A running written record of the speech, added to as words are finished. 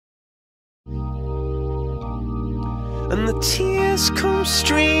and the tears come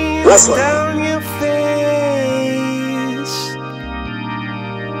streaming Ressler. down your face.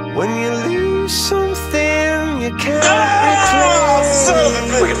 When you lose something you can't replace.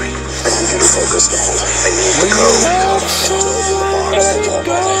 Look at me. I need you to focus, man. I need the code.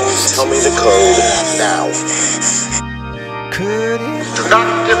 Tell me the code now. Could it Do not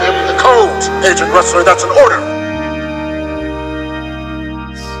give him the code, Agent Ressler. That's an order.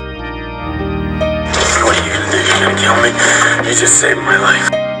 What are you gonna do? You're gonna kill me? You just saved my life.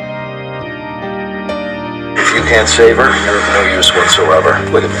 If you can't save her, you're of no use whatsoever.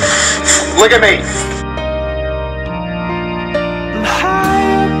 Look at me. Look at me. high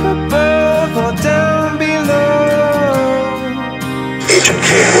up above or down below? Agent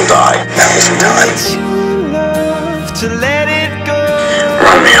Keen will die. Now is the time. It's your love to let it go.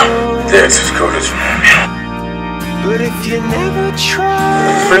 Romeo. That's as good as Romeo. But if you never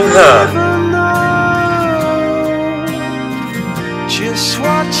try, Bring you her. never know just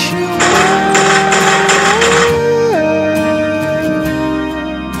what you want.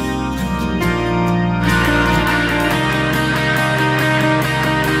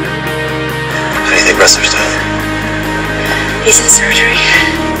 How do you think Ressler's doing? He's in surgery.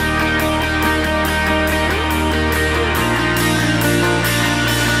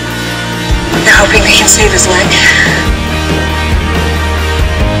 They're hoping they can save his leg.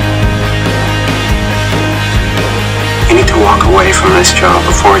 You need to walk away from this job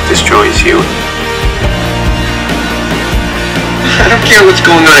before it destroys you. I don't care what's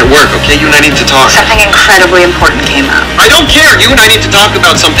going on at work, okay? You and I need to talk. Something incredibly important came up. I don't care! You and I need to talk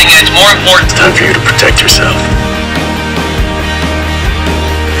about something, and it's more important. It's time for you to protect yourself.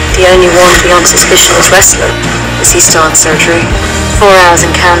 The only one beyond suspicion is Ressler. Is he still in surgery? 4 hours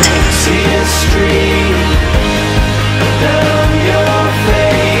and counting. See a stream down your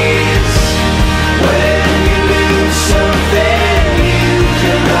face. When you lose something you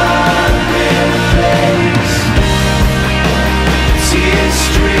cannot replace. See a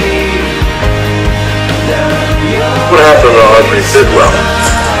stream down your What happened to Audrey Bidwell?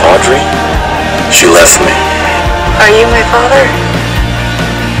 Audrey? She left me. Are you my father?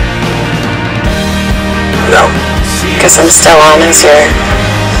 No. Guess I'm still on as your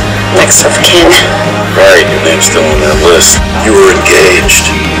next of kin. Right, your name's still on that list. You were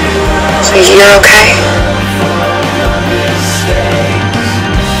engaged. So you're okay?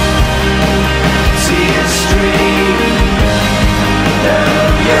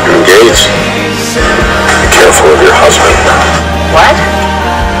 You're engaged. Be careful of your husband. What?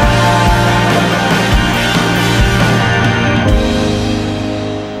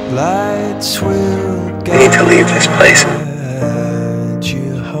 lights will We need to leave this place. guide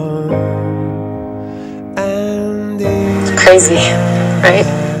you home. And it's Crazy, right?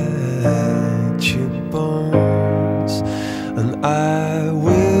 your bones, and I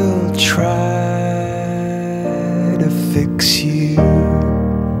will try to fix you.